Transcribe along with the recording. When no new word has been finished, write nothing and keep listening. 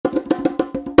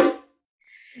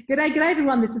G'day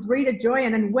everyone. This is Rita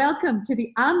Joyan and welcome to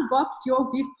the Unbox Your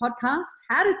Gift podcast,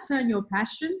 how to turn your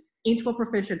passion into a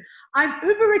profession. I'm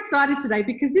uber excited today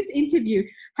because this interview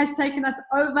has taken us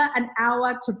over an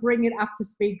hour to bring it up to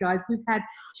speed, guys. We've had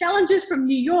challenges from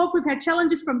New York. We've had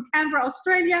challenges from Canberra,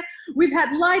 Australia. We've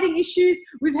had lighting issues.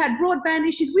 We've had broadband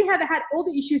issues. We have had all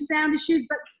the issues, sound issues.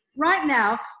 But right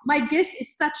now, my guest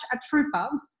is such a trooper.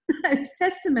 It's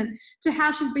testament to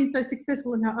how she's been so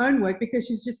successful in her own work because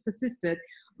she's just persisted.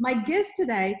 My guest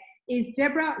today is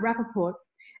Deborah Rappaport,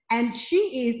 and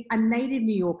she is a native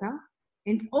New Yorker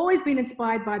and has always been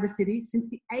inspired by the city. Since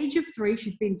the age of 3,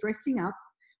 she's been dressing up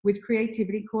with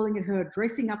creativity, calling it her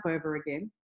dressing up over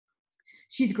again.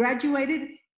 She's graduated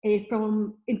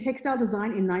in textile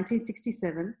design in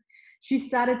 1967. She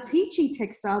started teaching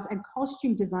textiles and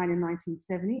costume design in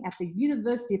 1970 at the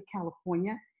University of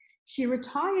California. She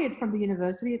retired from the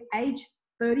university at age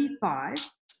 35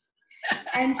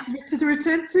 and to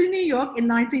return to New York in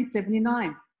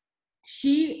 1979.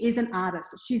 She is an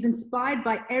artist. She's inspired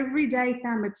by everyday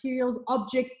found materials,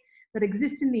 objects that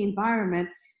exist in the environment.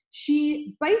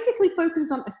 She basically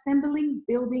focuses on assembling,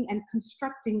 building, and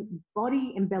constructing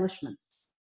body embellishments.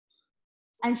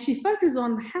 And she focuses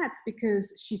on hats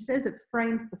because she says it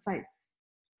frames the face.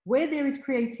 Where there is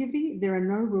creativity, there are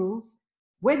no rules.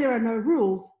 Where there are no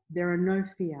rules, there are no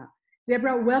fear.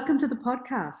 Deborah, welcome to the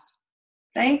podcast.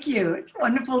 Thank you. It's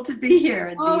wonderful to be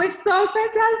here. Oh, it's so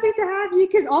fantastic to have you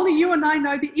because only you and I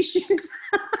know the issues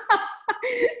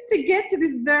to get to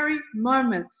this very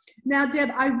moment. Now, Deb,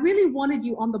 I really wanted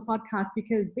you on the podcast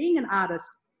because being an artist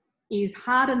is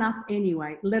hard enough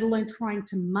anyway, let alone trying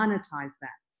to monetize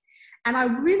that. And I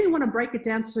really want to break it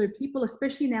down to people,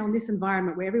 especially now in this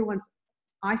environment where everyone's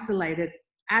isolated,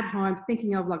 at home,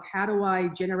 thinking of like, how do I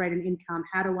generate an income?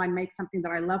 How do I make something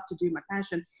that I love to do, my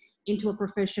passion, into a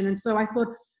profession? And so I thought,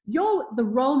 you're the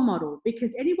role model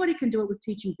because anybody can do it with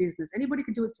teaching business. Anybody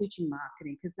can do it teaching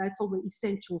marketing because that's all the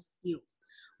essential skills.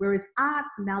 Whereas art,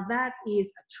 now that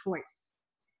is a choice.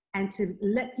 And to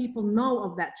let people know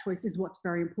of that choice is what's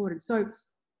very important. So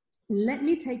let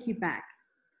me take you back.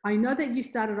 I know that you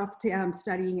started off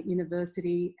studying at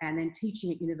university and then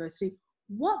teaching at university.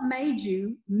 What made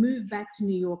you move back to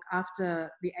New York after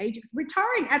the age of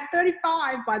retiring at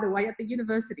 35, by the way, at the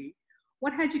university?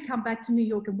 What had you come back to New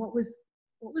York and what was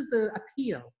the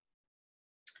appeal?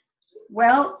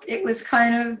 Well, it was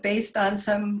kind of based on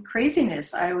some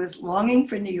craziness. I was longing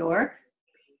for New York.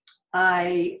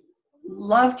 I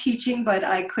loved teaching, but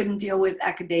I couldn't deal with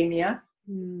academia.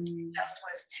 It just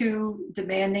was too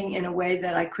demanding in a way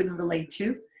that I couldn't relate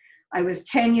to. I was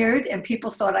tenured and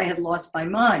people thought I had lost my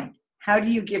mind. How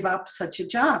do you give up such a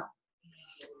job?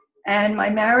 And my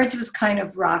marriage was kind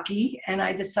of rocky, and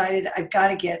I decided I've got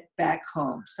to get back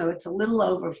home. So it's a little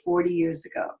over 40 years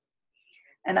ago.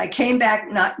 And I came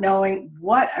back not knowing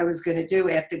what I was going to do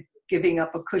after giving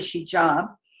up a cushy job.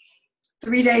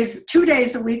 2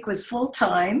 days a week was full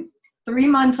time, 3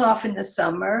 months off in the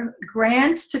summer,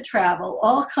 grants to travel,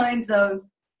 all kinds of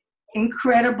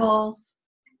incredible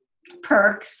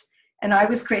perks. And I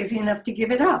was crazy enough to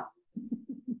give it up.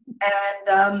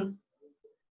 And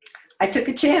I took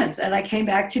a chance and I came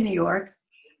back to New York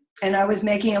and I was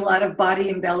making a lot of body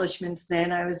embellishments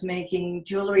then. I was making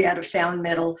jewelry out of found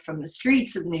metal from the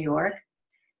streets of New York,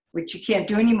 which you can't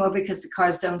do anymore because the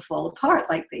cars don't fall apart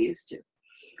like they used to.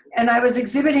 And I was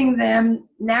exhibiting them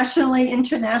nationally,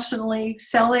 internationally,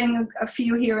 selling a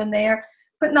few here and there,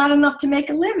 but not enough to make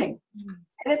a living.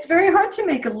 And it's very hard to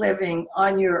make a living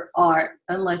on your art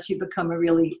unless you become a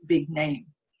really big name.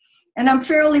 And I'm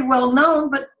fairly well known,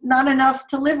 but not enough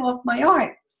to live off my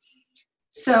art.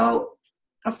 So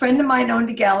a friend of mine owned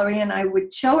a gallery and I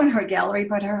would show in her gallery,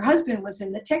 but her husband was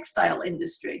in the textile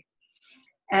industry.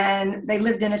 And they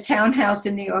lived in a townhouse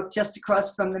in New York just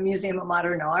across from the Museum of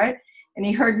Modern Art. And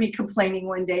he heard me complaining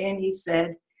one day and he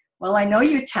said, well, I know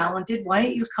you're talented. Why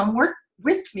don't you come work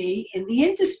with me in the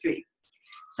industry?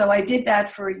 So I did that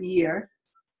for a year.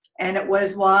 And it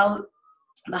was while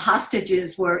the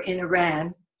hostages were in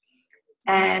Iran.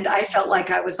 And I felt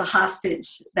like I was a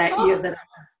hostage that year that I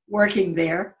was working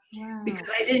there because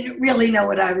I didn't really know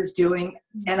what I was doing.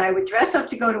 And I would dress up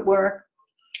to go to work,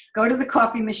 go to the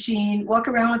coffee machine, walk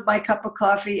around with my cup of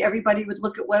coffee. Everybody would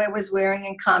look at what I was wearing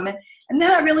and comment. And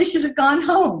then I really should have gone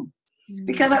home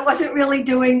because I wasn't really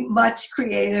doing much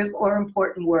creative or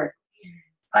important work.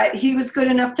 But he was good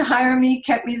enough to hire me,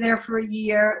 kept me there for a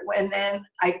year, and then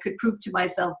I could prove to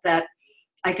myself that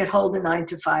I could hold a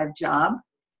 9-to-5 job.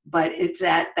 But it's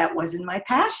that wasn't my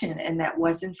passion and that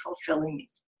wasn't fulfilling me.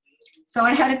 So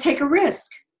I had to take a risk.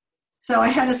 So I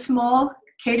had a small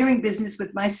catering business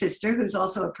with my sister, who's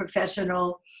also a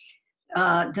professional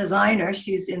designer.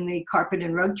 She's in the carpet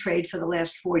and rug trade for the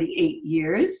last 48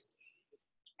 years.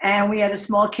 And we had a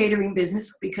small catering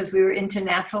business because we were into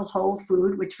natural whole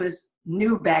food, which was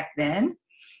new back then.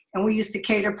 And we used to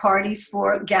cater parties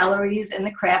for galleries and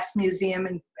the Crafts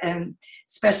Museum and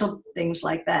special things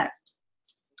like that.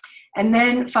 And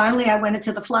then finally, I went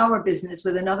into the flower business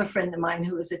with another friend of mine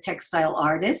who was a textile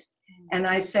artist. And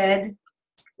I said,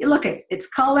 you look at it's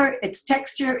color, it's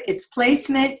texture, it's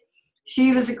placement.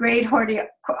 She was a great horticulturist.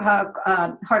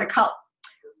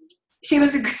 She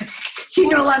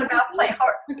knew a lot about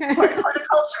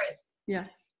horticulturist. Yeah.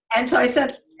 And so I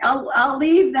said, I'll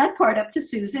leave that part up to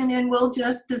Susan and we'll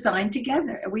just design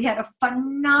together. And we had a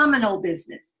phenomenal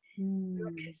business. We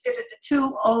were considered the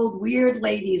two old weird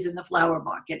ladies in the flower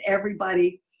market.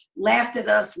 Everybody laughed at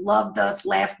us, loved us,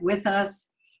 laughed with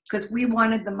us, because we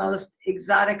wanted the most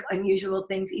exotic, unusual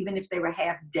things, even if they were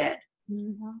half dead.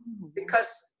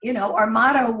 Because, you know, our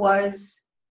motto was,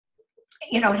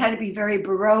 you know, it had to be very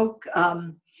Baroque.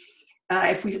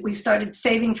 If we started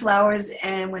saving flowers,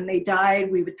 and when they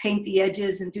died, we would paint the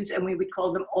edges and we would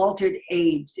call them altered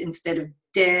aged instead of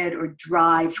dead or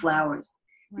dry flowers,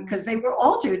 because they were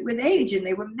altered with age and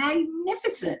they were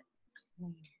magnificent.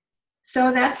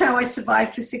 So that's how I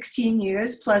survived for 16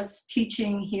 years, plus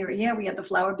teaching here. Yeah, we had the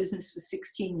flower business for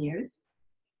 16 years.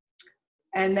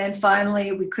 And then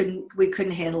finally, we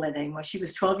couldn't handle it anymore. She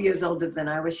was 12 years older than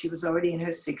I was. She was already in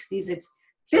her 60s. It's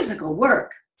physical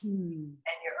work. And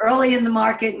you're early in the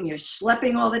market, and you're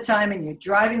schlepping all the time, and you're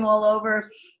driving all over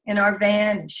in our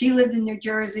van. And she lived in New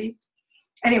Jersey.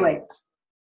 Anyway,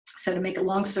 so to make a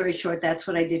long story short, that's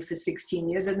what I did for 16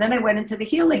 years. And then I went into the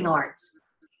healing arts.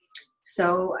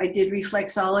 So I did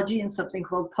reflexology and something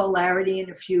called polarity and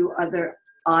a few other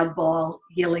oddball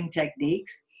healing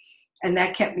techniques. And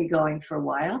that kept me going for a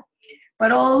while.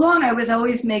 But all along, I was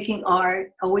always making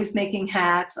art, always making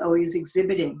hats, always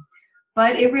exhibiting.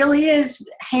 But it really is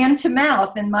hand to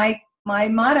mouth. And my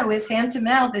motto is hand to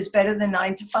mouth is better than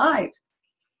 9 to 5.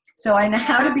 So I know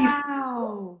how to be.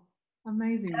 Wow.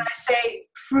 Amazing. And I say,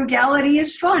 frugality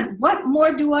is fun. What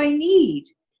more do I need?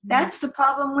 That's the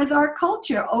problem with our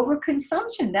culture,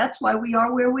 overconsumption. That's why we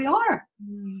are where we are.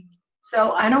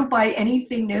 So I don't buy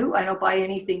anything new. I don't buy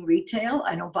anything retail.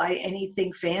 I don't buy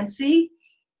anything fancy.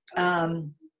 I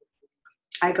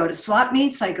go to swap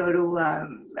meets. I go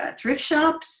to thrift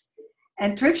shops.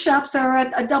 And thrift shops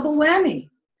are a double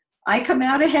whammy. I come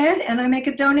out ahead and I make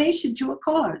a donation to a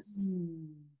cause.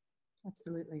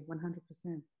 Absolutely,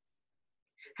 100%.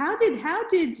 How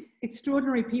did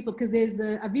Extraordinary People, because there's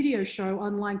a video show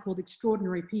online called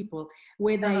Extraordinary People,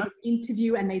 where they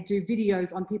interview and they do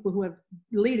videos on people who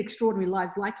lead extraordinary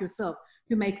lives like yourself,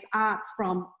 who makes art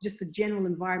from just the general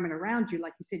environment around you.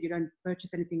 Like you said, you don't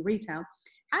purchase anything retail.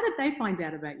 How did they find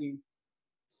out about you?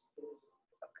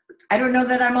 I don't know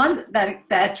that I'm on that.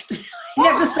 I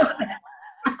never saw that.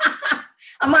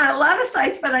 I'm on a lot of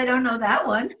sites, but I don't know that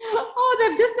one. Oh,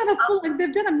 they've just done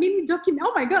they've done a mini document.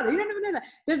 Oh my God, you don't even know that.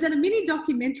 They've done a mini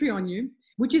documentary on you,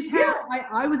 which is how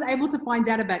I was able to find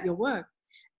out about your work.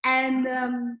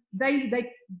 And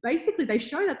they basically, they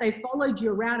show that they followed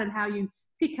you around and how you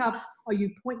pick up or you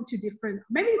point to different,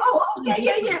 maybe.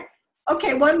 Yeah.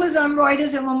 Okay, one was on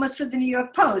Reuters and one was for the New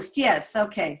York Post. Yes,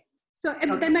 okay. So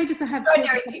they may just have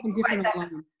something different.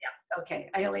 Okay,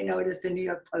 I only noticed the New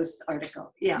York Post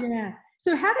article. Yeah.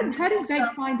 So how did they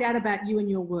find out about you and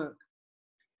your work?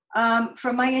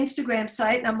 From my Instagram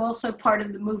site, and I'm also part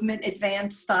of the movement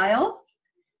Advanced Style.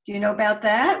 Do you know about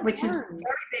that? Which is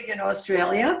very big in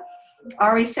Australia.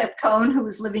 Ari Seth Cohen, who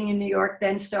was living in New York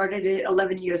then, started it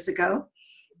 11 years ago.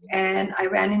 And I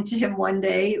ran into him one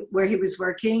day where he was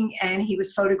working, and he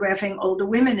was photographing older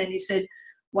women. And he said,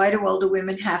 why do older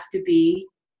women have to be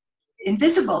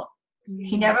invisible?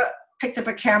 He never picked up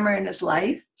a camera in his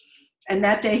life. And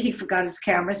that day he forgot his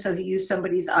camera, so he used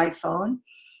somebody's iPhone.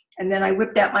 And then I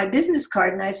whipped out my business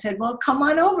card and I said, well, come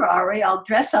on over, Ari. I'll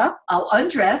dress up, I'll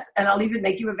undress, and I'll even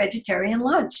make you a vegetarian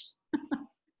lunch.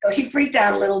 So he freaked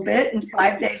out a little bit, and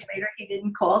 5 days later he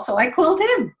didn't call, so I called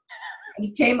him. And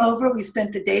he came over, we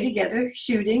spent the day together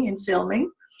shooting and filming.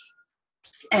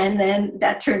 And then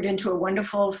that turned into a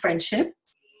wonderful friendship.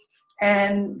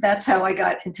 And that's how I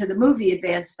got into the movie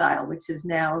Advanced Style, which is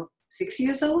now 6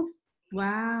 years old.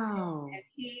 Wow. And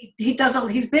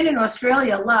he's been in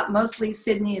Australia a lot, mostly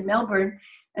Sydney and Melbourne.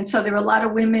 And so there are a lot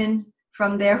of women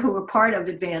from there who are part of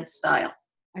Advanced Style.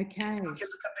 Okay. So if you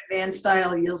look up Advanced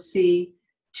Style, you'll see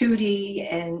Tootie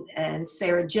and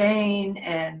Sarah Jane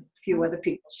and a few other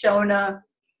people, Shona.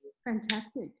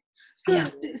 Fantastic.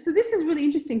 So this is really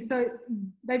interesting. So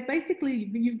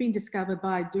you've been discovered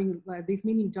by doing these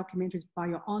mini documentaries by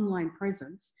your online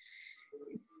presence.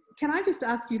 can I just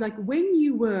ask you, like, when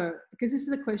you were, because this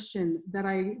is a question that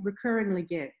I recurringly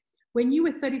get, when you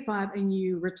were 35 and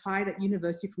you retired at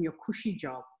university from your cushy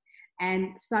job and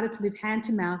started to live hand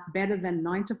to mouth better than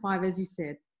 9 to 5, as you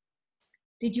said,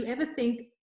 did you ever think,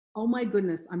 oh my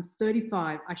goodness, I'm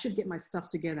 35, I should get my stuff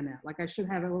together now, like I should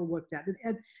have it all worked out?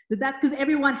 Did that, because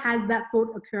everyone has that thought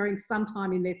occurring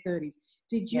sometime in their 30s.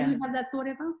 Did you have that thought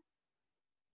ever?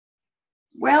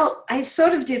 Well, I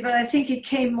sort of did, but I think it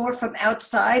came more from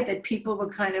outside, that people were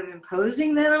kind of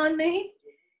imposing that on me.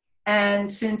 And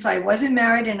since I wasn't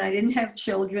married and I didn't have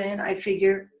children, I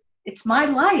figure it's my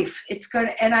life. It's going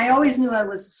to, and I always knew I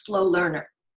was a slow learner.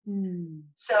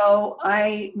 So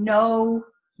I know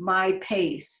my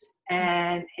pace.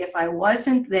 And if I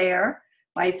wasn't there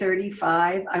by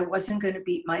 35, I wasn't going to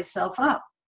beat myself up,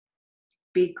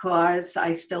 because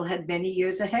I still had many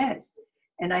years ahead.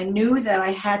 And I knew that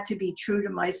I had to be true to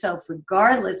myself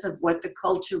regardless of what the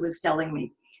culture was telling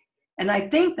me. And I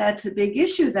think that's a big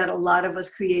issue that a lot of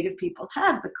us creative people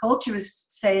have. The culture is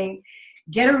saying,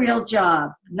 get a real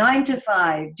job, 9 to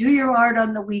 5, do your art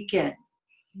on the weekend.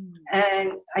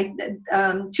 And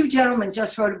two gentlemen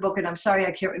just wrote a book, and I'm sorry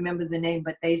I can't remember the name,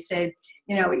 but they said,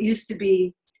 you know, it used to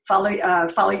be follow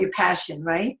your passion,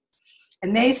 right?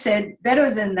 And they said,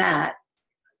 better than that,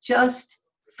 just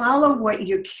follow what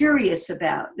you're curious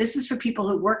about. This is for people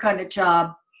who work on a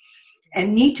job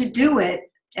and need to do it,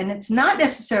 and it's not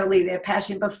necessarily their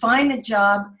passion, but find a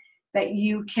job that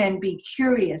you can be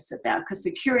curious about, because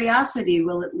the curiosity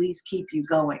will at least keep you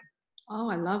going. Oh,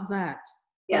 I love that.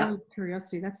 Yeah. Oh,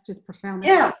 curiosity. That's just profound.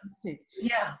 Yeah. Fantastic.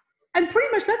 Yeah. And pretty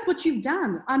much that's what you've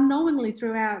done unknowingly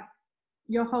throughout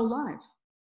your whole life.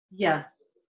 Yeah.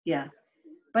 Yeah.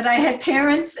 But I had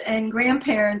parents and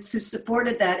grandparents who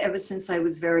supported that ever since I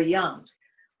was very young.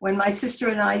 When my sister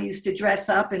and I used to dress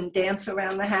up and dance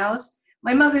around the house,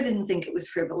 my mother didn't think it was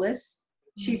frivolous.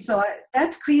 She thought,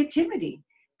 that's creativity.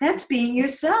 That's being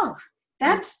yourself.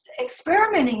 That's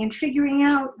experimenting and figuring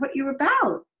out what you're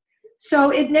about.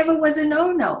 So it never was a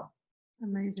no-no.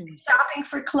 Amazing. Shopping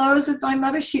for clothes with my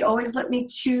mother, she always let me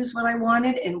choose what I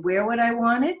wanted and wear what I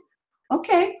wanted.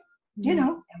 Okay. You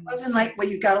know, it wasn't like, well,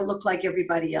 you've got to look like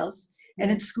everybody else. And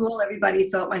in school, everybody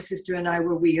thought my sister and I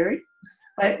were weird.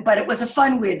 But it was a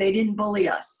fun weird. They didn't bully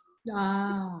us.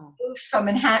 Oh. We moved from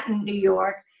Manhattan, New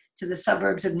York, to the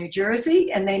suburbs of New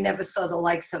Jersey, and they never saw the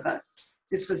likes of us.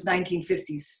 This was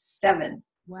 1957.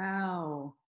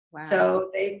 Wow. Wow. So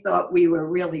they thought we were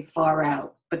really far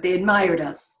out, but they admired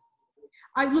us.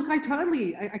 I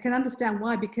can understand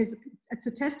why, because it's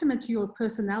a testament to your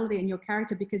personality and your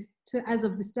character, because as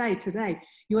of this day, today,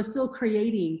 you are still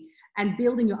creating and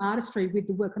building your artistry with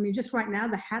the work. I mean, just right now,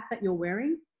 the hat that you're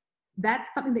wearing, that's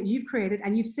something that you've created.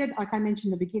 And you've said, like I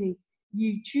mentioned in the beginning,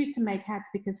 you choose to make hats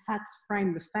because hats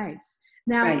frame the face.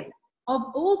 Now, right. Of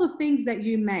all the things that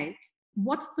you make,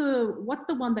 what's the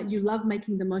one that you love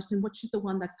making the most, and which is the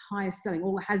one that's highest selling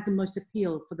or has the most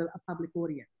appeal for a public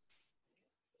audience?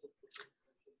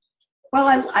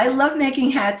 Well, I love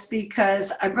making hats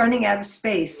because I'm running out of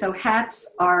space. So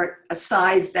hats are a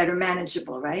size that are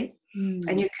manageable, right?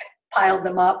 And you can pile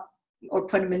them up or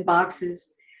put them in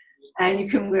boxes, and you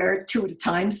can wear 2 at a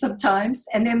time sometimes.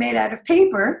 And they're made out of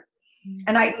paper,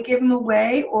 and I can give them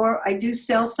away, or I do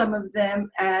sell some of them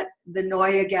at the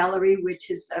Neue Gallery, which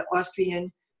is an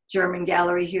Austrian-German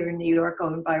gallery here in New York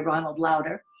owned by Ronald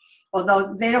Lauder.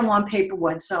 Although they don't want paper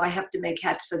ones, so I have to make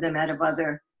hats for them out of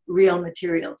other real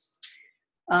materials.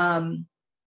 And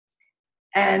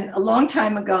a long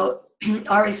time ago,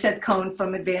 Ari Set-Cohn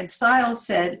from Advanced Styles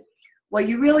said, well,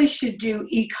 you really should do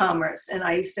e-commerce. And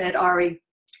I said, Ari,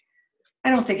 I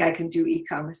don't think I can do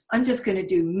e-commerce. I'm just going to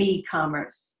do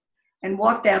me-commerce and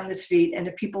walk down the street. And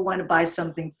if people want to buy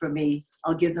something from me,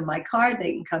 I'll give them my card.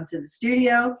 They can come to the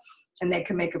studio and they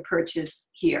can make a purchase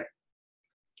here.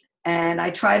 And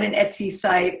I tried an Etsy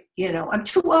site. You know, I'm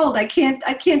too old. I can't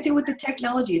deal with the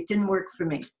technology. It didn't work for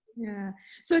me. Yeah.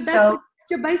 So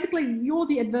you're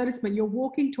the advertisement. You're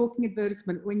walking, talking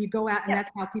advertisement when you go out, and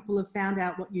that's how people have found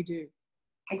out what you do.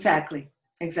 Exactly.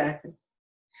 And so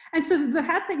the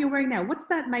hat that you're wearing now, what's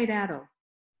that made out of?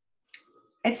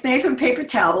 It's made from paper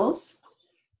towels.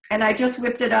 And I just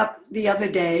whipped it up the other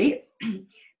day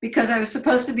because I was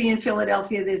supposed to be in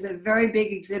Philadelphia. There's a very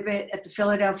big exhibit at the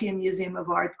Philadelphia Museum of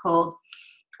Art called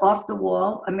Off the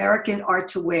Wall, American Art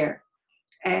to Wear.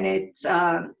 And it's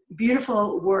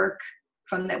beautiful work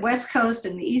from the West Coast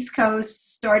and the East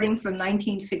Coast, starting from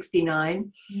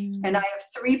 1969. And I have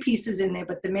 3 pieces in there,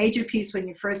 but the major piece when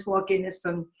you first walk in is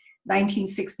from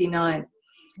 1969.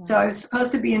 So I was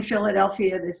supposed to be in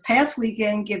Philadelphia this past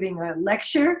weekend giving a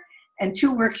lecture and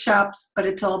 2 workshops, but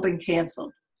it's all been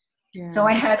canceled. Yeah. So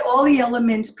I had all the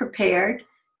elements prepared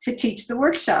to teach the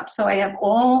workshop. So I have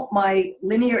all my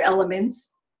linear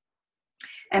elements,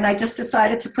 and I just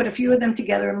decided to put a few of them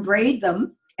together and braid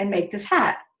them and make this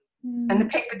hat. And the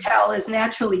paper towel is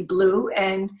naturally blue,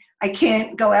 and I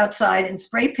can't go outside and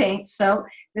spray paint. So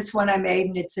this one I made,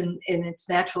 and it's in its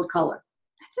natural color.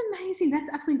 That's amazing.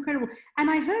 That's absolutely incredible. And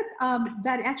I heard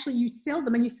that actually you sell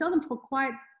them, and you sell them for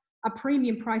quite a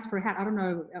premium price for a hat. I don't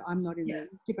know. I'm not in the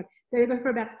industry, but they go for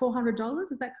about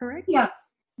 $400. Is that correct? Yeah,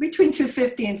 between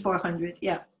 $250 and $400.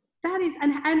 Yeah. That is,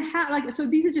 and how, like, so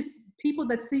these are just people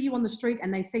that see you on the street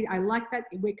and they say, I like that.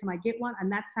 Where can I get one?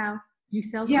 And that's how you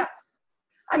sell them? Yeah.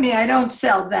 I mean, I don't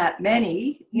sell that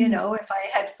many, you know, if I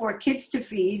had 4 kids to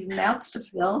feed and mouths to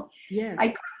fill, yes. I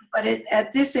could, but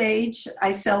at this age,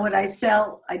 I sell what I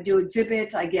sell. I do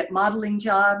exhibits, I get modeling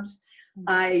jobs.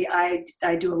 I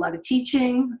do a lot of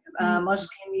teaching,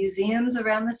 mostly in museums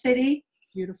around the city.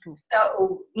 Beautiful.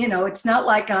 So, you know, it's not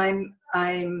like I'm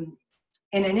in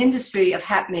an industry of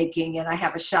hat making and I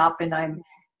have a shop and I'm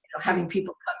having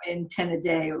people come in 10 a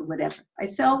day or whatever. I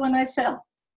sell when I sell.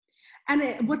 And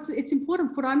it's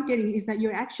important, what I'm getting is that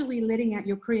you're actually letting out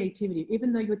your creativity.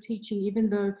 Even though you're teaching, even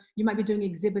though you might be doing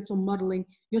exhibits or modeling,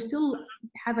 you still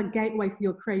have a gateway for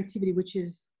your creativity, which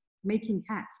is making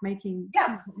hats, making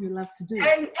what you love to do.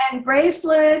 And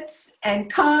bracelets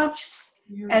and cuffs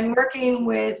and working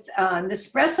with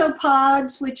Nespresso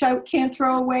pods, which I can't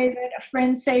throw away, that a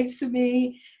friend saves for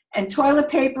me, and toilet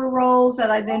paper rolls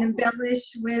that I then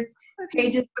embellish with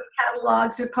pages of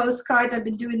catalogs or postcards. I've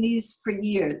been doing these for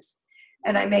years.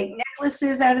 And I make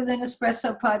necklaces out of the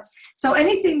Nespresso pots. So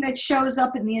anything that shows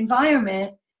up in the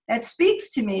environment that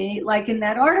speaks to me, like in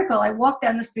that article, I walk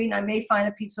down the street and I may find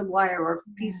a piece of wire or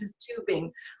a piece of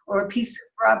tubing or a piece of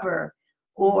rubber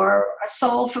or a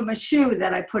sole from a shoe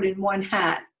that I put in one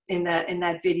hat in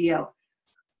that video.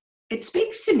 It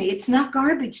speaks to me. It's not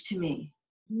garbage to me.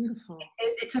 Beautiful.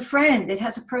 It's a friend. It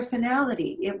has a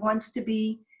personality. It wants to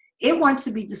be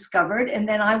discovered, and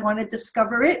then I want to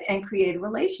discover it and create a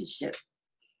relationship.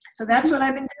 So that's what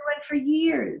I've been doing for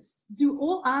years. Do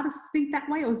all artists think that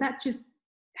way, or is that just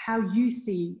how you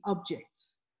see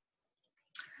objects?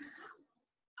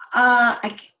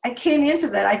 I can't answer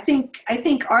that. I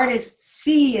think artists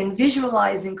see and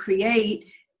visualize and create.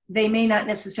 They may not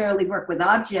necessarily work with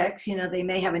objects. You know, they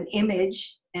may have an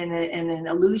image and an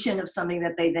illusion of something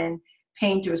that they then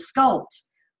paint or sculpt.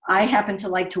 I happen to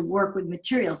like to work with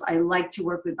materials. I like to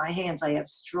work with my hands. I have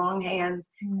strong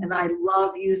hands, and I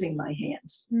love using my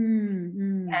hands.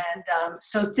 And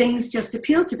so things just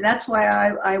appeal to me. That's why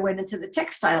I went into the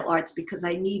textile arts, because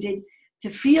I needed to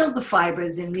feel the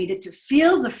fibers and needed to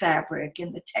feel the fabric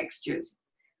and the textures.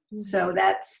 So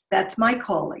that's my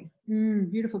calling.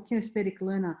 Beautiful, kinesthetic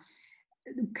learner.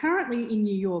 Currently in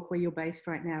New York, where you're based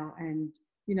right now, and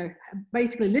you know,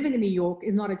 basically living in New York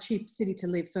is not a cheap city to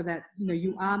live, so that, you know,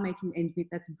 you are making ends meet.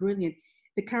 That's brilliant.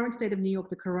 The current state of New York,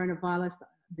 the coronavirus,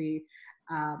 the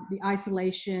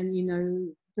isolation, you know,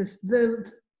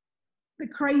 the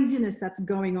craziness that's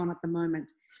going on at the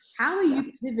moment. How are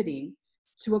you pivoting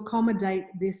to accommodate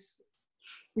this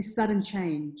sudden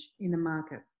change in the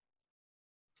market?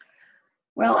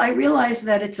 Well, I realize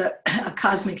that it's a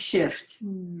cosmic shift,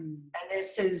 and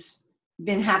this has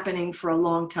been happening for a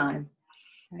long time.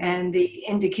 And the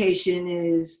indication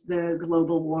is the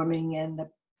global warming and the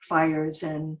fires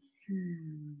and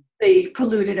the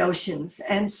polluted oceans.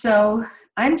 And so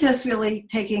I'm just really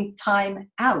taking time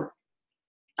out.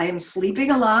 I am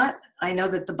sleeping a lot. I know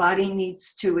that the body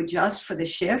needs to adjust for the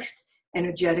shift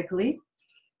energetically.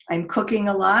 I'm cooking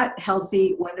a lot,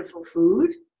 healthy, wonderful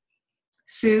food,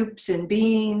 soups and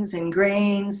beans and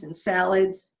grains and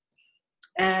salads,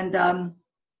 and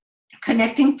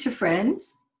connecting to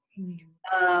friends.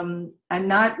 I'm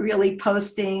not really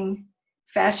posting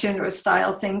fashion or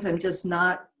style things. I'm just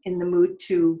not in the mood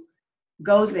to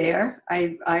go there.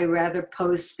 I rather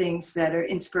post things that are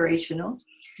inspirational.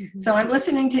 So I'm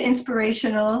listening to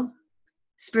inspirational,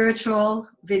 spiritual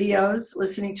videos,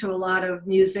 listening to a lot of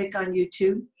music on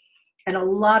YouTube, and a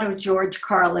lot of George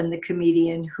Carlin, the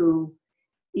comedian, who,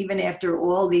 even after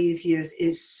all these years,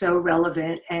 is so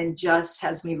relevant and just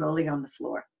has me rolling on the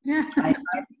floor. I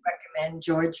recommend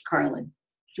George Carlin.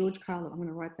 George Carlin, I'm going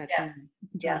to write that down.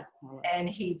 Yeah, and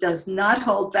he does not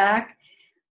hold back,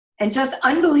 and just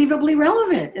unbelievably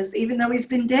relevant, even though he's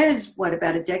been dead,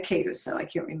 about a decade or so? I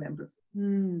can't remember.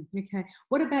 Okay.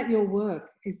 What about your work?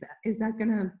 Is that going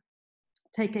to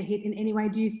take a hit in any way,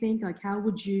 do you think? Like, how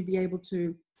would you be able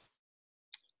to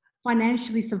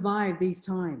financially survive these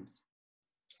times?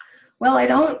 Well, I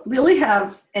don't really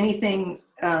have anything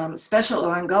special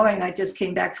or ongoing. I just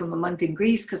came back from a month in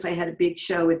Greece because I had a big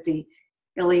show at the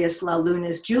Elias La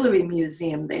Luna's jewelry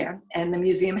museum there. And the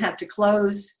museum had to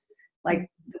close like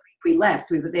the week we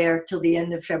left. We were there till the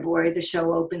end of February. The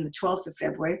show opened the 12th of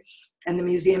February, and the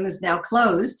museum is now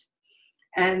closed.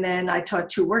 And then I taught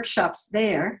 2 workshops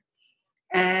there.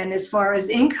 And as far as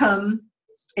income,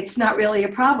 it's not really a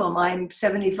problem. I'm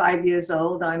 75 years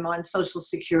old. I'm on Social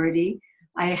Security.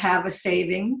 I have a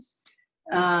savings.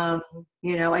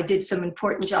 You know, I did some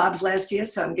important jobs last year,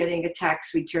 so I'm getting a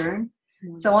tax return.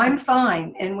 So I'm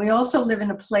fine. And we also live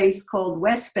in a place called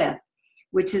Westbeth,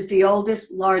 which is the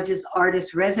oldest, largest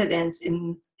artist residence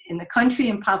in the country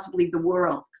and possibly the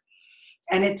world.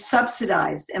 And it's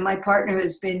subsidized. And my partner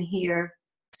has been here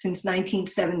since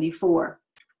 1974.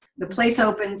 The place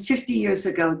opened 50 years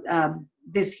ago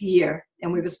this year,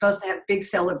 and we were supposed to have big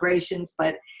celebrations,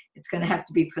 but it's going to have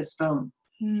to be postponed.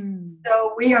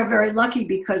 So we are very lucky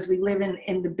because we live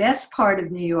in the best part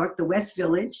of New York, the West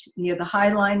Village, near the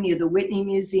High Line, near the Whitney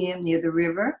Museum, near the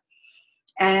river,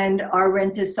 and our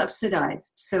rent is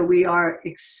subsidized. So we are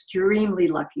extremely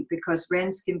lucky because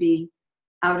rents can be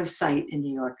out of sight in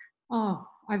New York. Oh,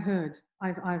 I've heard.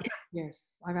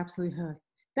 Yes, I've absolutely heard.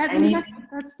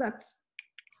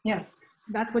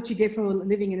 That's what you get for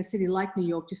living in a city like New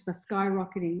York, just the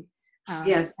skyrocketing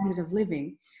standard of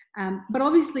living. But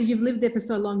obviously you've lived there for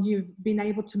so long, you've been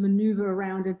able to maneuver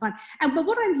around and find. But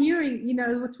what I'm hearing, you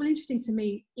know, what's really interesting to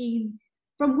me,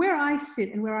 from where I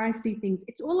sit and where I see things,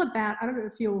 it's all about, I don't know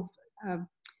if you're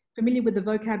familiar with the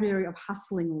vocabulary of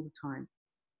hustling all the time.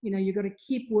 You know, you've got to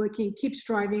keep working, keep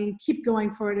striving, keep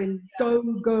going for it, and go,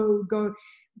 go, go.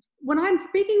 When I'm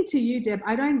speaking to you, Deb,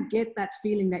 I don't get that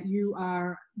feeling that you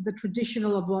are the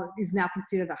traditional of what is now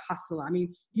considered a hustler. I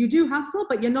mean, you do hustle,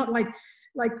 but you're not like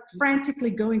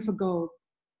frantically going for gold.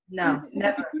 No,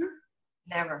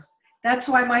 never. That's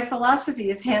why my philosophy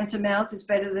is hand to mouth is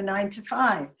better than 9 to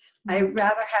 5. I'd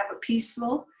rather have a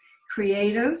peaceful,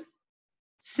 creative,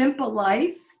 simple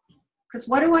life. Because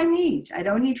what do I need? I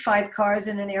don't need 5 cars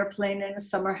and an airplane and a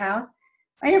summer house.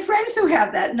 I have friends who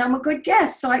have that, and I'm a good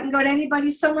guest, so I can go to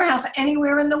anybody's summer house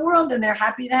anywhere in the world, and they're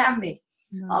happy to have me.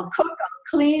 I'll cook, I'll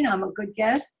clean, I'm a good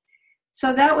guest.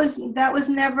 So that was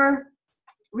never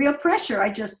real pressure. I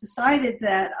just decided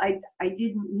that I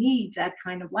didn't need that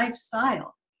kind of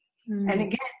lifestyle. And again,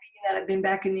 being that I've been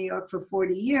back in New York for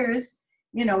 40 years,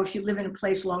 you know, if you live in a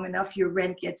place long enough, your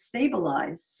rent gets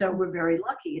stabilized. So we're very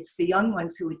lucky. It's the young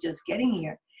ones who are just getting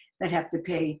here that have to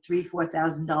pay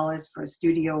 $3,000-$4,000 for a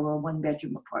studio or a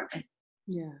 1-bedroom apartment.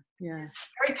 Yeah. It's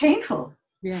very painful.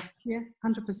 Yeah,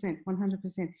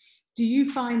 100%. Do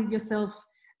you find yourself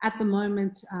at the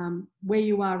moment where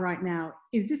you are right now?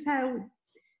 Is this how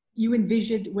you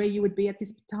envisioned where you would be at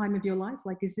this time of your life?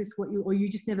 Like, is this what you, or you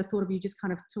just never thought of, you just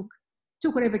kind of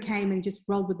took whatever came and just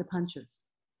rolled with the punches?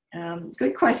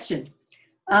 Good question.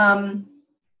 I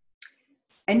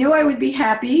knew I would be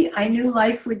happy. I knew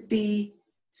life would be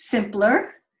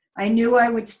simpler. I knew I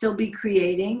would still be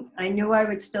creating. I knew I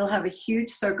would still have a huge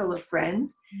circle of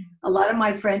friends. A lot of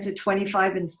my friends are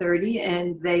 25 and 30,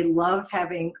 and they love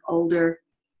having older.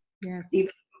 Yes.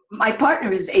 Even my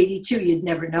partner is 82. You'd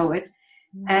never know it.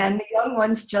 And the young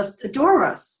ones just adore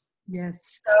us.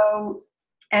 Yes. So,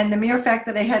 and the mere fact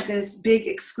that I had this big,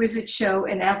 exquisite show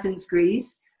in Athens,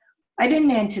 Greece, I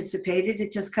didn't anticipate it.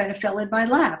 It just kind of fell in my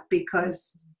lap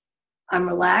because I'm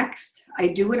relaxed. I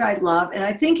do what I love. And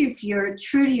I think if you're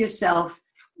true to yourself,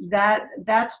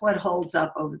 that's what holds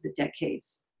up over the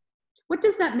decades. What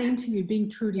does that mean to you, being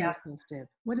true to yourself, Deb?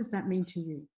 What does that mean to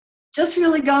you? Just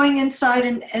really going inside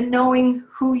and knowing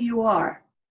who you are.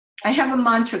 I have a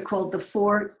mantra called the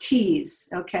 4 T's,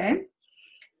 okay?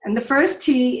 And the first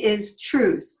T is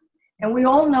truth. And we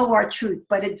all know our truth,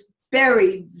 but it's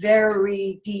very,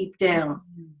 very deep down.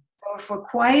 So if we're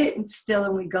quiet and still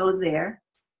and we go there,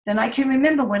 then I can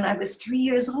remember when I was 3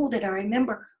 years old and I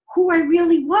remember who I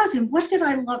really was and what did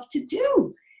I love to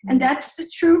do. And that's the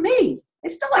true me. I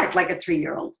still act like a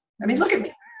 3-year-old. I mean, look at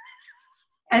me.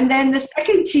 And then the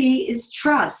second T is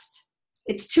trust.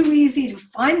 It's too easy to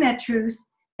find that truth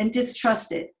and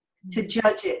distrust it, to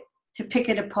judge it, to pick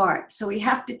it apart. So we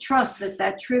have to trust that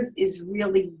that truth is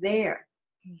really there.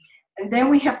 And then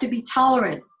we have to be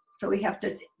tolerant. So we have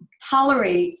to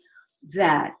tolerate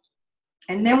that.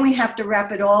 And then we have to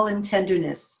wrap it all in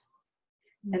tenderness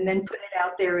and then put it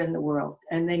out there in the world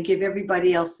and then give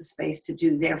everybody else the space to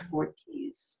do their 4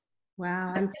 T's.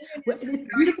 Wow. And it's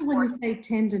beautiful when you say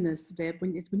tenderness, Deb.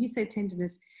 When you say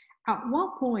tenderness, at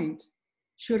what point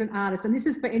should an artist, and this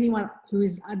is for anyone who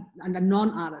is a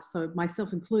non-artist, so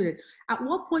myself included, at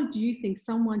what point do you think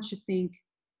someone should think,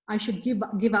 I should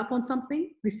give up on something,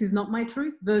 this is not my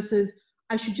truth, versus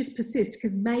I should just persist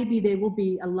because maybe there will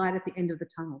be a light at the end of the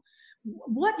tunnel?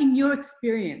 What in your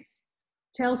experience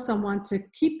tells someone to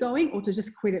keep going or to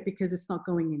just quit it because it's not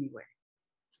going anywhere?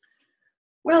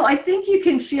 Well, I think you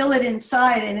can feel it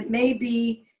inside, and it may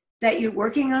be that you're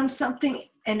working on something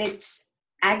and it's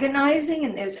agonizing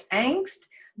and there's angst,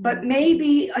 but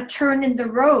maybe a turn in the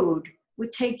road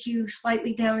would take you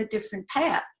slightly down a different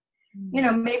path. You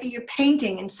know, maybe you're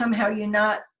painting and somehow you're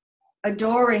not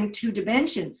adoring 2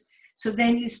 dimensions. So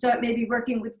then you start maybe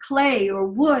working with clay or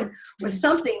wood or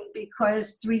something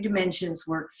because 3 dimensions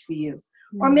works for you.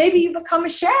 Or maybe you become a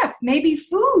chef. Maybe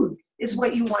food is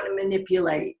what you want to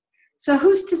manipulate. So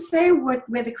who's to say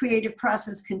where the creative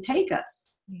process can take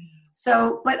us?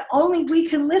 So, but only we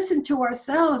can listen to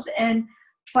ourselves,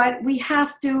 but we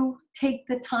have to take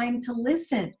the time to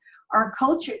listen. Our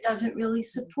culture doesn't really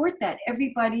support that.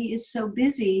 Everybody is so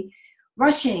busy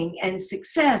rushing and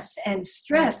success and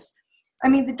stress. I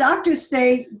mean, the doctors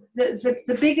say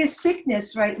the biggest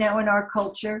sickness right now in our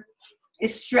culture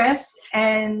is stress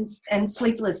and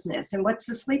sleeplessness. And what's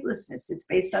the sleeplessness? It's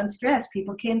based on stress.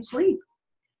 People can't sleep.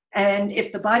 And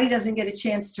if the body doesn't get a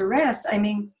chance to rest, I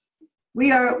mean,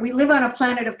 we live on a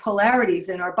planet of polarities,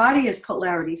 and our body is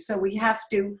polarity. So we have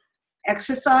to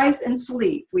exercise and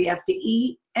sleep. We have to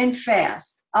eat and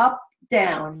fast, up,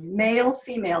 down, male,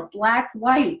 female, black,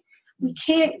 white. We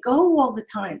can't go all the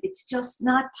time. It's just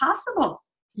not possible.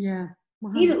 Yeah.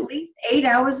 You need at least 8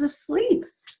 hours of sleep.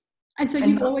 And so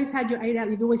you've always had your 8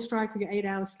 hours, you've always strived for your 8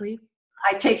 hours sleep?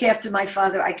 I take after my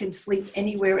father. I can sleep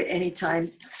anywhere at any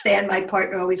time. Stan, my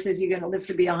partner, always says you're going to live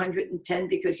to be 110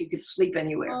 because you could sleep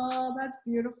anywhere. Oh, that's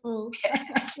beautiful.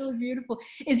 That's actually beautiful.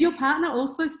 Is your partner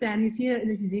also Stan? Is he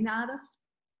an artist?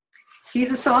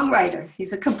 He's a songwriter.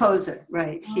 He's a composer,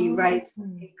 right? He writes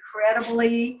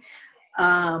incredibly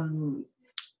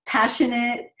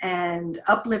passionate and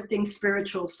uplifting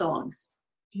spiritual songs.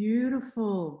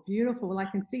 Beautiful, beautiful. Well, I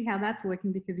can see how that's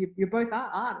working because you both are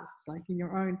artists, like in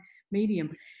your own medium.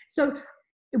 So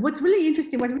what's really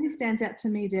interesting, what really stands out to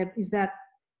me, Deb, is that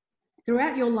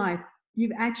throughout your life,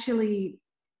 you've actually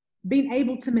been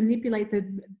able to manipulate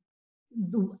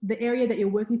the area that you're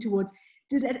working towards.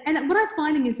 And what I'm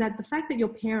finding is that the fact that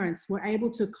your parents were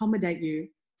able to accommodate you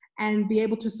and be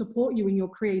able to support you in your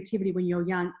creativity when you're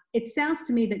young, it sounds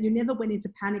to me that you never went into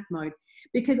panic mode.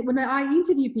 Because when I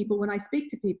interview people, when I speak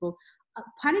to people,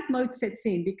 panic mode sets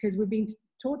in because we've been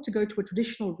taught to go to a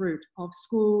traditional route of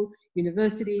school,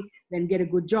 university, then get a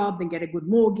good job, then get a good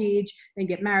mortgage, then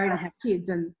get married and have kids,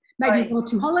 and maybe 1 or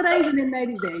 2 holidays, and then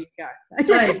maybe there you go.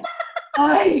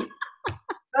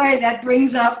 Right, that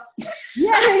brings up.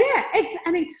 Yeah.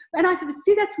 And I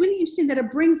see that's really interesting that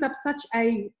it brings up such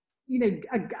a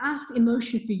vast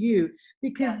emotion for you,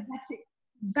 because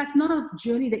that's not a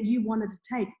journey that you wanted to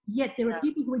take. Yet there are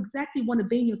people who exactly want to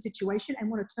be in your situation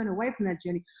and want to turn away from that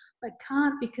journey, but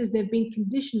can't because they've been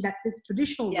conditioned that this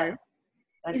traditional route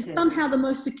is somehow the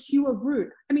most secure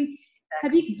route. I mean,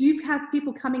 do you have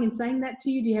people coming and saying that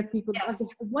to you? Do you have people? Yes.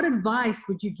 What advice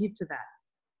would you give to that?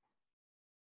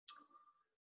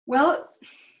 Well,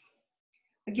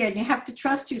 again, you have to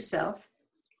trust yourself.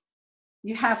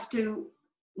 You have to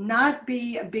not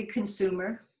be a big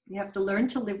consumer. You have to learn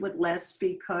to live with less,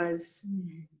 because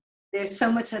there's so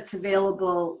much that's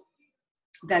available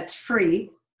that's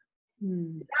free.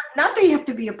 Not that you have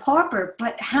to be a pauper,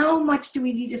 but how much do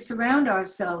we need to surround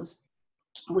ourselves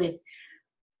with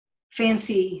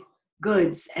fancy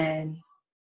goods and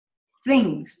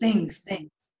things.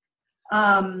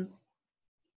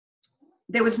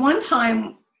 There was one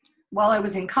time while I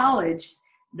was in college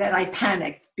that I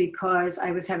panicked because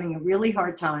I was having a really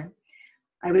hard time.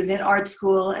 I was in art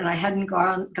school and I hadn't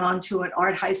gone to an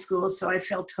art high school, so I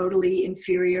felt totally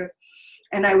inferior.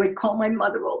 And I would call my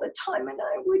mother all the time and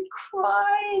I would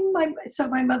cry. So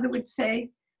my mother would say,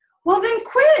 well, then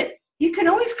quit. You can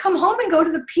always come home and go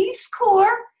to the Peace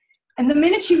Corps. And the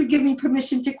minute she would give me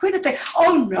permission to quit, I'd say,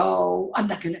 oh no, I'm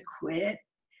not going to quit.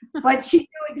 But she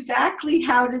knew exactly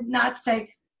how to not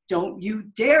say, don't you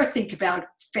dare think about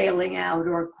failing out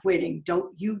or quitting.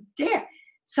 Don't you dare.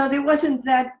 So there wasn't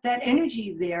that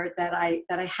energy there that I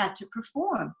had to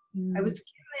perform. I was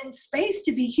given space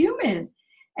to be human.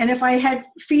 And if I had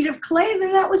feet of clay,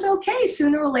 then that was okay.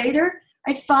 Sooner or later,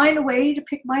 I'd find a way to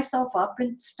pick myself up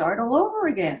and start all over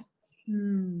again.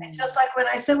 And just like when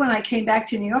I came back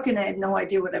to New York and I had no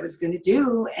idea what I was going to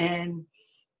do, and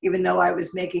even though I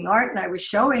was making art and I was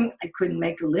showing, I couldn't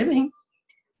make a living.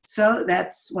 So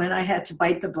that's when I had to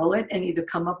bite the bullet and either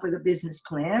come up with a business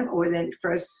plan or then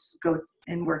first go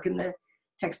and work in the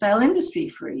textile industry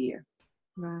for a year.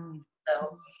 Wow.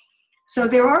 So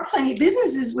there are plenty of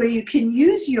businesses where you can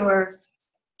use your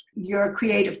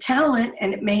creative talent,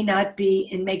 and it may not be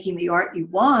in making the art you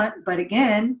want, but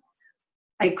again,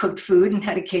 I cooked food and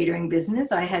had a catering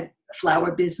business. I had a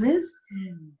flower business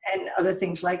and other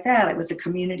things like that. I was a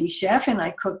community chef, and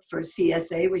I cooked for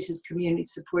CSA, which is Community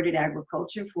Supported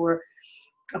Agriculture. For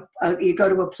you go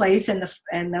to a place and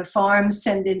the farms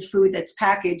send in food that's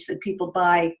packaged that people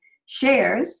buy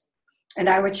shares, and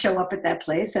I would show up at that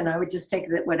place and I would just take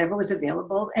whatever was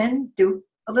available and do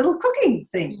a little cooking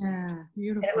thing. Yeah,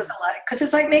 beautiful. And it was a lot, because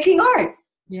it's like making art.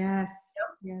 Yes,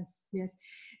 yes.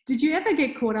 Did you ever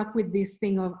get caught up with this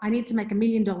thing of, I need to make $1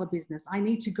 million business. I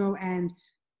need to go and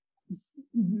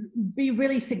be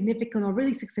really significant or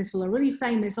really successful or really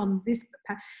famous on this.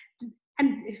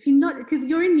 And if you're not, because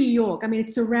you're in New York, I mean,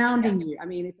 it's surrounding you. I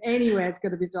mean, if anywhere it's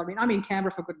going to be, I mean, I'm in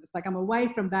Canberra, for goodness sake. I'm away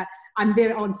from that. I'm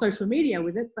there on social media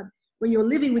with it. But when you're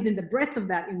living within the breadth of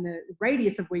that, in the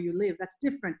radius of where you live, that's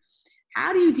different.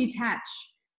 How do you detach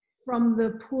from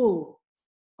the pull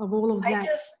of all of that?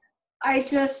 I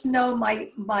just know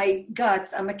my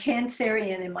guts. I'm a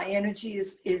Cancerian, and my energy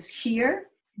is here.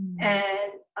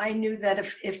 And I knew that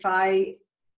if I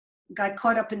got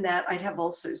caught up in that, I'd have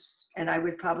ulcers, and I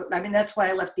would probably, I mean, that's why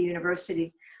I left the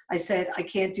university. I said, I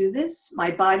can't do this.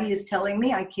 My body is telling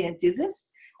me I can't do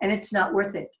this, and it's not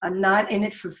worth it. I'm not in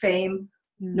it for fame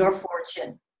nor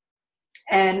fortune.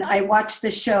 And I watched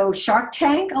the show Shark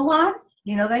Tank a lot.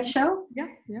 You know that show? Yeah.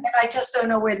 And I just don't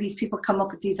know where these people come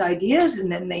up with these ideas,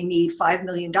 and then they need $5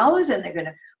 million, and they're going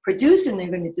to produce and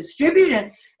they're going to distribute,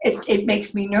 and it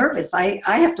makes me nervous. I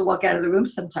have to walk out of the room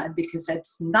sometime because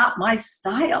that's not my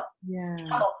style. Yeah.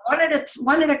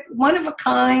 One of a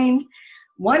kind,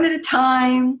 one at a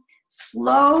time,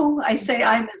 slow. I say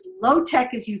I'm as low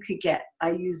tech as you could get.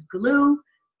 I use glue,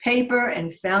 paper,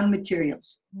 and found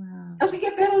materials. Wow. Doesn't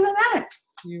get better than that.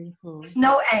 Beautiful. There's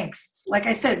no angst. Like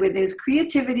I said, where there's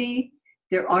creativity,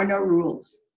 there are no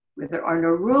rules. Where there are no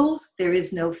rules, there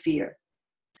is no fear.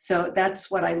 So that's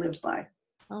what I live by.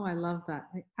 Oh, I love that.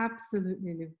 I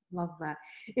absolutely love that.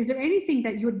 Is there anything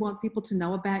that you would want people to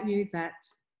know about you that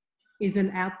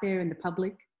isn't out there in the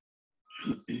public?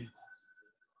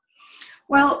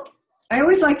 Well, I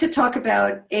always like to talk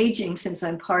about aging, since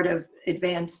I'm part of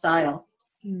Advanced Style.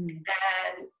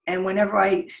 And whenever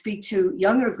I speak to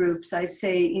younger groups, I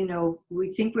say, you know,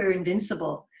 we think we're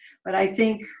invincible, but I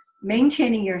think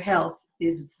maintaining your health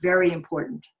is very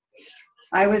important.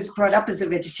 I was brought up as a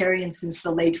vegetarian since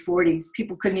the late 40s.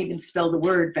 People couldn't even spell the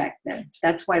word back then.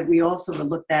 That's why we also were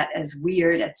looked at as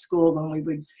weird at school when we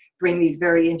would bring these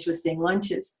very interesting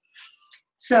lunches.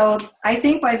 So I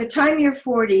think by the time you're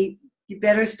 40, you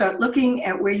better start looking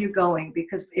at where you're going,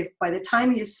 because if by the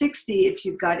time you're 60, if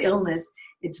you've got illness,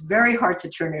 it's very hard to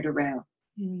turn it around.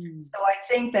 So I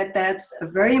think that that's a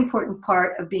very important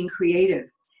part of being creative,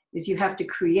 is you have to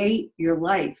create your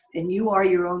life, and you are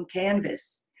your own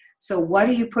canvas. So what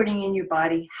are you putting in your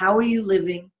body? How are you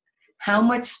living? How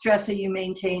much stress are you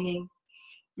maintaining?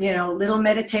 You know, a little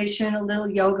meditation, a little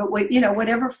yoga, you know,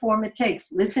 whatever form it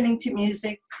takes. Listening to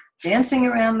music, dancing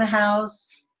around the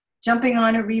house, jumping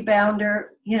on a rebounder,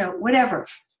 you know, whatever.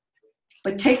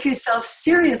 But take yourself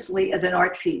seriously as an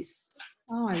art piece.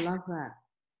 Oh, I love that.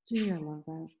 Gee, I love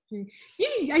that. Gee. Do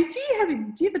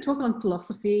you ever talk on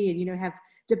philosophy and, you know, have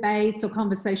debates or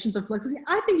conversations on philosophy?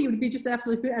 I think it would be just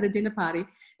absolutely good at a dinner party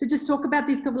to just talk about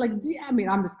these kind of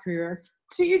I'm just curious.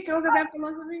 Do you talk about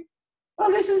philosophy?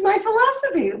 Well, this is my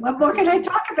philosophy. What more can I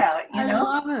talk about? You know?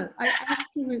 I love it. I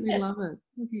absolutely love it.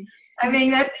 Okay. I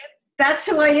mean, that's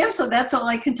who I am, so that's all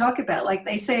I can talk about. Like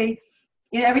they say,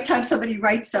 you know, every time somebody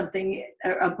writes something,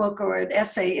 a book or an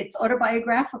essay, it's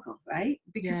autobiographical, right?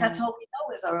 Because that's all we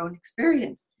know is our own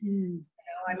experience. You know,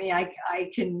 I mean,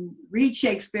 I can read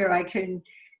Shakespeare, I can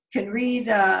read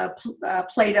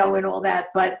Plato and all that,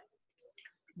 but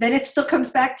then it still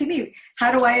comes back to me.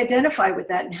 How do I identify with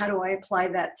that, and how do I apply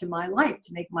that to my life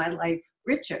to make my life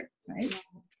richer, right?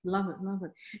 Love it, love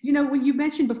it. You know, when you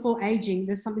mentioned before aging,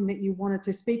 there's something that you wanted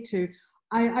to speak to.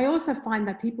 I also find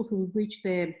that people who reach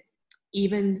their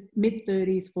even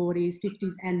mid-30s, 40s,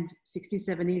 50s, and 60s,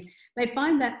 70s, they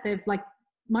find that they've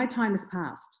my time has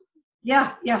passed.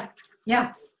 Yeah.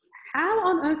 How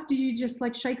on earth do you just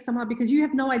shake someone up? Because you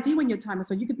have no idea when your time is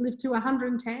passed. You could live to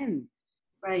 110.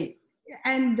 Right.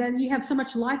 And you have so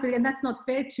much life, and that's not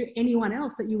fair to anyone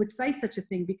else that you would say such a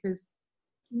thing, because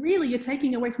really you're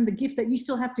taking away from the gift that you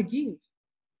still have to give.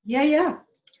 Yeah.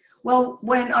 Well,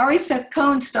 when Ari Seth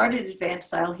Cohen started Advanced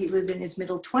Style, he was in his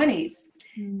middle 20s.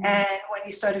 And when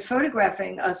he started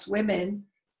photographing us women,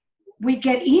 we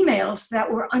get emails that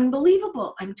were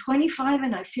unbelievable. I'm 25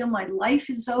 and I feel my life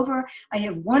is over. I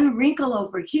have one wrinkle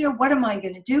over here. What am I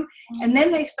going to do? And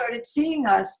then they started seeing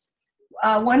us.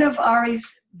 One of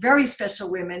Ari's very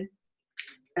special women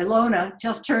Ilona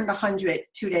just turned 100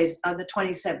 2 days on the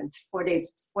 27th, 4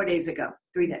 days ago,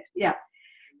 3 days. Yeah.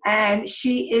 And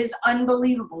she is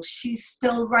unbelievable. She's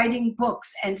still writing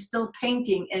books and still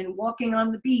painting and walking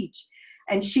on the beach.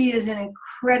 And she is an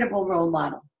incredible role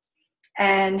model,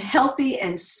 and healthy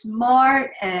and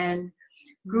smart, and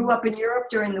grew up in Europe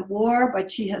during the war,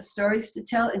 but she has stories to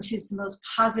tell, and she's the most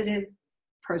positive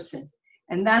person.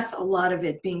 And that's a lot of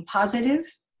it, being positive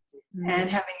and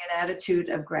having an attitude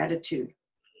of gratitude.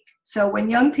 So when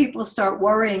young people start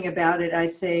worrying about it, I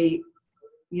say,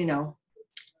 you know,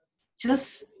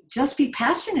 just be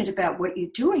passionate about what you're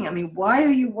doing. I mean, why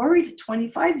are you worried at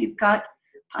 25? You've got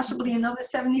possibly another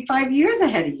 75 years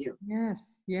ahead of you.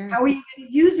 Yes, yes. How are you going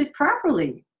to use it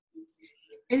properly?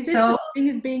 Is there such thing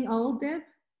as being old, Deb?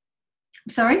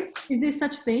 Sorry? Is there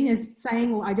such thing as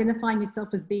saying or identifying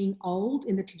yourself as being old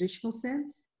in the traditional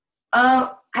sense? I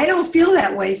don't feel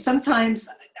that way. Sometimes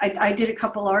I did a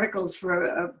couple articles for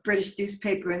a British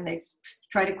newspaper, and they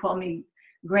try to call me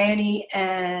granny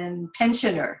and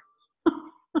pensioner.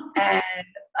 And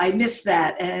I missed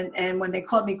that. And when they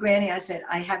called me granny, I said,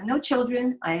 I have no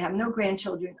children. I have no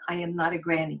grandchildren. I am not a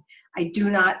granny. I do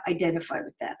not identify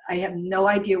with that. I have no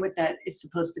idea what that is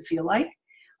supposed to feel like.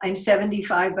 I'm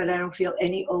 75, but I don't feel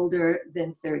any older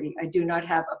than 30. I do not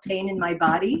have a pain in my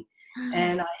body,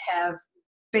 and I have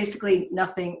basically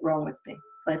nothing wrong with me.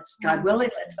 But God willing,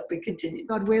 let's hope it continues.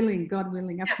 God willing,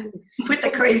 absolutely. With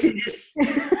the craziness.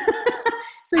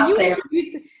 So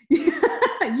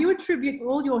you attribute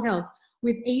all your health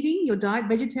with eating your diet,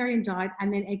 vegetarian diet,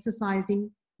 and then exercising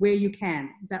where you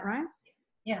can. Is that right?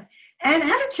 Yeah. And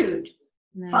attitude.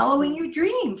 No. Following your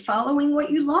dream, following what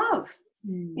you love.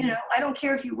 You know, I don't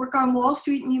care if you work on Wall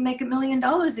Street and you make $1 million.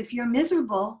 If you're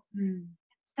miserable,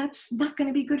 that's not going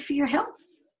to be good for your health,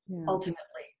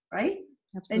 ultimately, right?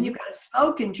 Absolutely. Then you've got to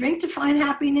smoke and drink to find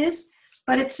happiness,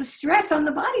 but it's the stress on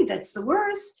the body that's the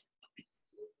worst.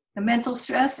 The mental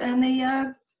stress and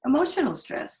the emotional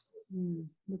stress.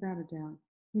 Without a doubt.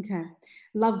 Okay,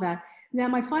 love that. Now,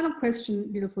 my final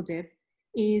question, beautiful Deb,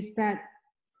 is that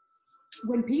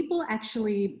when people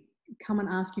actually come and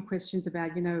ask you questions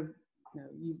about,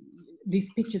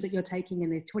 these pictures that you're taking,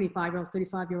 and these 25-year-olds,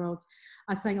 35-year-olds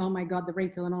are saying, oh my God, the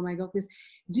wrinkle, and oh my God, this.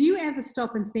 Do you ever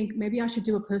stop and think, maybe I should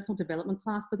do a personal development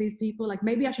class for these people? Like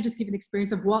maybe I should just give an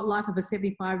experience of what life of a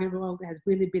 75-year-old has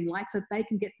really been like, so that they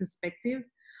can get perspective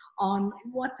on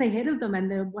what's ahead of them.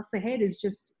 And what's ahead is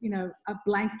just, a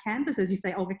blank canvas, as you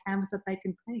say, or a canvas that they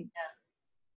can paint. Yeah.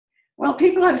 Well,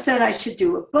 people have said I should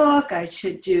do a book, I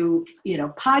should do,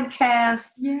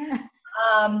 podcasts. Yeah.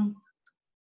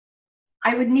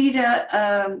 I would need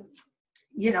a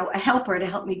helper to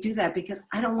help me do that, because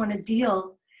I don't want to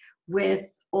deal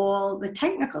with all the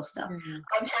technical stuff. Mm-hmm.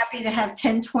 I'm happy to have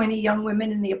 10, 20 young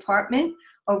women in the apartment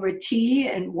over tea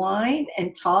and wine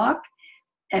and talk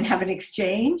and have an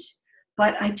exchange,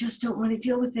 but I just don't want to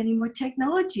deal with any more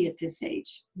technology at this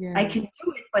age. Yeah. I can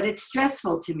do it, but it's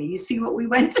stressful to me. You see what we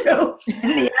went through in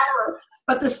the hour,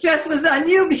 but the stress was on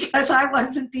you because I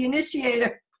wasn't the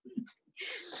initiator.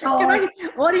 So,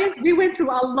 audience, we went through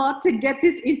a lot to get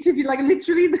this interview. Like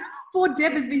literally, poor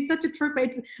Deb has been such a trip.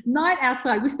 It's night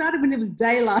outside. We started when it was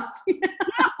daylight,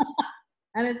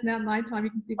 and it's now nighttime.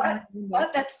 You can see.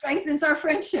 But that strengthens our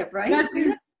friendship, right? That's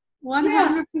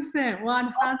 100%.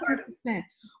 100%.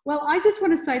 Well, I just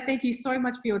want to say thank you so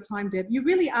much for your time, Deb. You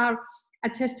really are a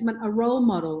testament, a role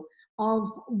model of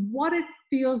what it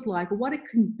feels like, what it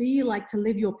can be like to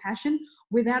live your passion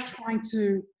without trying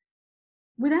to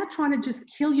just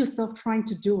kill yourself trying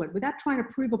to do it, without trying to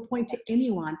prove a point to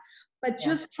anyone, but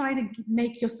just try to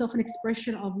make yourself an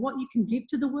expression of what you can give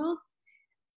to the world.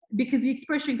 Because the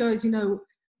expression goes,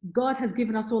 God has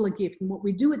given us all a gift, and what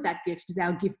we do with that gift is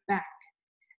our gift back.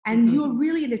 And you're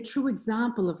really a true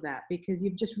example of that, because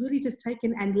you've just really just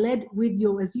taken and led with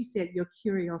your, as you said, your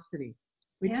curiosity,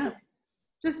 which is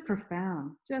just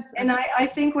profound. And I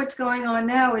think what's going on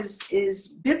now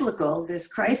is biblical, this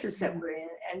crisis that we're in.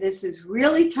 And this is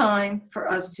really time for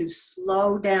us to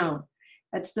slow down.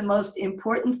 That's the most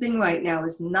important thing right now,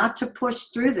 is not to push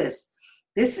through this.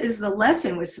 This is the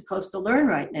lesson we're supposed to learn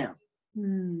right now.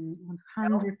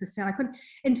 100%.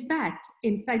 In fact,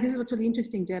 this is what's really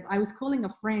interesting, Deb. I was calling a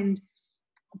friend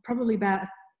probably about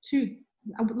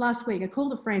last week. I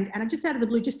called a friend, and I just out of the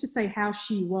blue, just to say how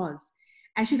she was.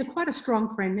 And she's quite a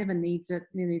strong friend, never needs a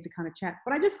kind of chat.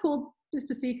 But I just called just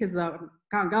to see, because I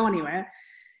can't go anywhere.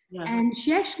 Yeah. And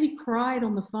she actually cried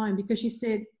on the phone because she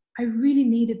said, I really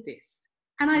needed this.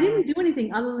 And I didn't do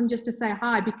anything other than just to say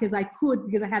hi, because I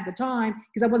had the time,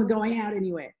 because I wasn't going out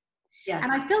anywhere. Yeah. And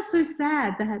I felt so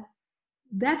sad that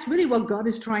that's really what God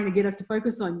is trying to get us to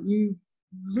focus on. You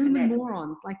lunar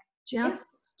morons, like Just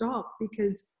stop,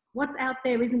 because what's out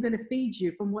there isn't going to feed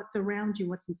you from what's around you,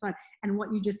 what's inside. And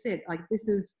what you just said, like this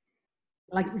is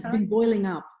like it's been boiling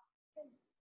up.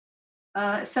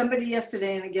 Somebody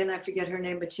yesterday, and again, I forget her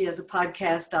name, but she has a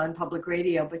podcast on public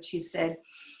radio, but she said,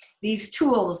 these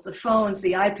tools, the phones,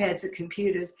 the iPads, the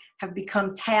computers have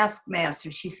become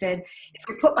taskmasters. She said, if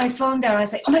I put my phone down, I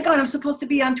say, oh my God, I'm supposed to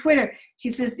be on Twitter. She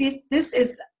says, this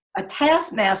is a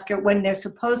taskmaster when they're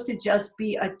supposed to just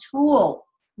be a tool.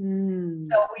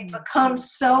 So we become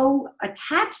so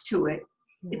attached to it.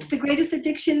 It's the greatest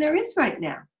addiction there is right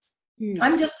now.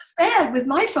 I'm just as bad with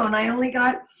my phone. I only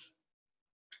got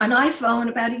an iPhone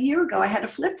about a year ago. I had a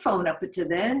flip phone up until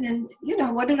then. And, you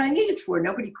know, what did I need it for?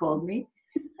 Nobody called me.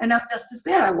 And I'm just as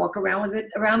bad. I walk around with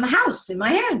it around the house in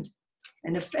my hand.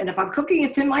 And if I'm cooking,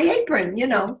 it's in my apron, you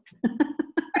know.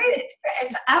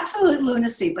 It's absolute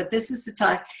lunacy, but this is the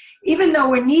time. Even though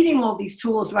we're needing all these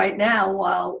tools right now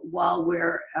while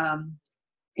we're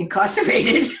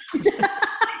incarcerated.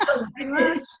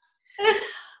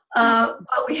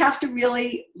 But we have to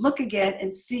really look again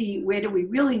and see where do we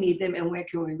really need them and where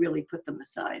can we really put them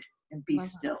aside and be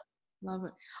still. Love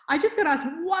it. I just got to ask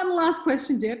one last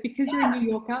question, Deb, because you're a New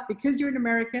Yorker, because you're an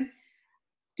American.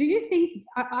 Do you think,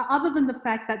 other than the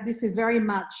fact that this is very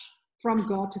much from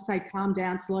God to say, calm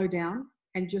down, slow down,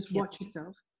 and just watch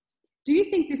yourself, do you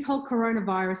think this whole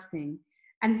coronavirus thing,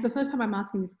 and it's the first time I'm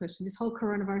asking this question, this whole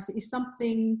coronavirus thing is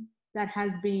something that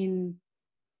has been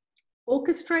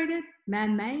orchestrated,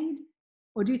 man-made,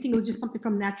 or do you think it was just something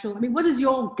from natural? I mean, what does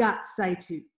your gut say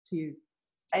to you?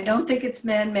 I don't think it's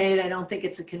man-made. I don't think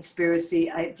it's a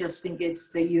conspiracy. I just think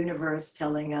it's the universe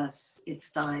telling us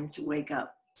it's time to wake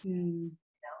up. You know,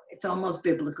 it's almost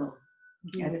biblical.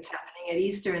 And it's happening at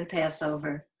Easter and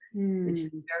Passover. It's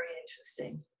very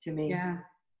interesting to me. Yeah,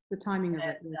 the timing of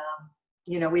it. Yes.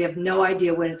 You know, we have no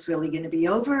idea when it's really going to be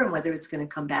over and whether it's going to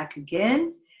come back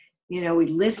again. You know, we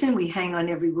listen, we hang on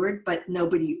every word, but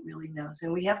nobody really knows.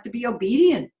 And we have to be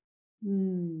obedient.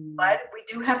 But we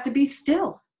do have to be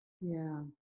still. Yeah.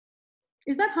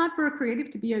 Is that hard for a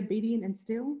creative to be obedient and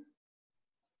still?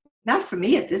 Not for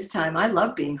me at this time. I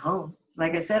love being home.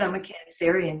 Like I said, I'm a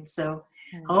Cancerian, so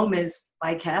home is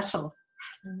my castle.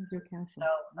 Home is your castle. So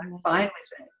I'm fine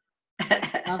with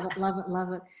it. Love it, love it,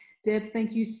 love it. Deb,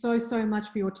 thank you so, so much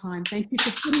for your time. Thank you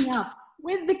for putting up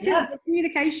with the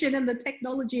communication and the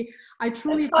technology. I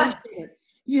truly appreciate it.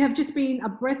 You have just been a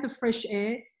breath of fresh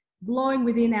air, blowing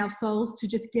within our souls to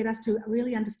just get us to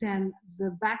really understand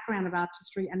the background of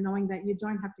artistry and knowing that you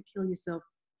don't have to kill yourself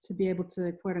to be able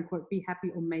to, quote unquote, be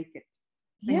happy or make it.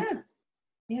 Thank you.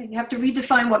 Yeah, you have to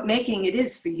redefine what making it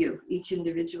is for you, each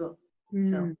individual.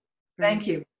 So thank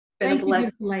you. Thank you,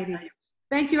 beautiful lady.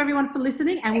 Thank you, everyone, for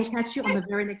listening, and we'll catch you on the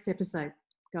very next episode.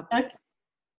 God bless. Okay.